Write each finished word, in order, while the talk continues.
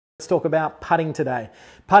Let's talk about putting today.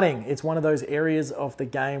 Putting, it's one of those areas of the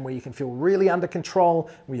game where you can feel really under control,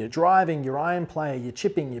 where you're driving, you're iron player, you're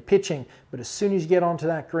chipping, you're pitching, but as soon as you get onto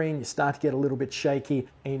that green, you start to get a little bit shaky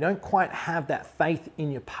and you don't quite have that faith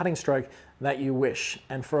in your putting stroke that you wish.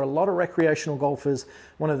 And for a lot of recreational golfers,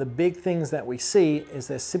 one of the big things that we see is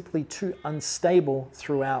they're simply too unstable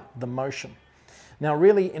throughout the motion. Now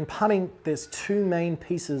really in putting, there's two main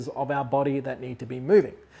pieces of our body that need to be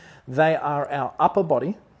moving. They are our upper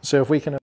body. So if we can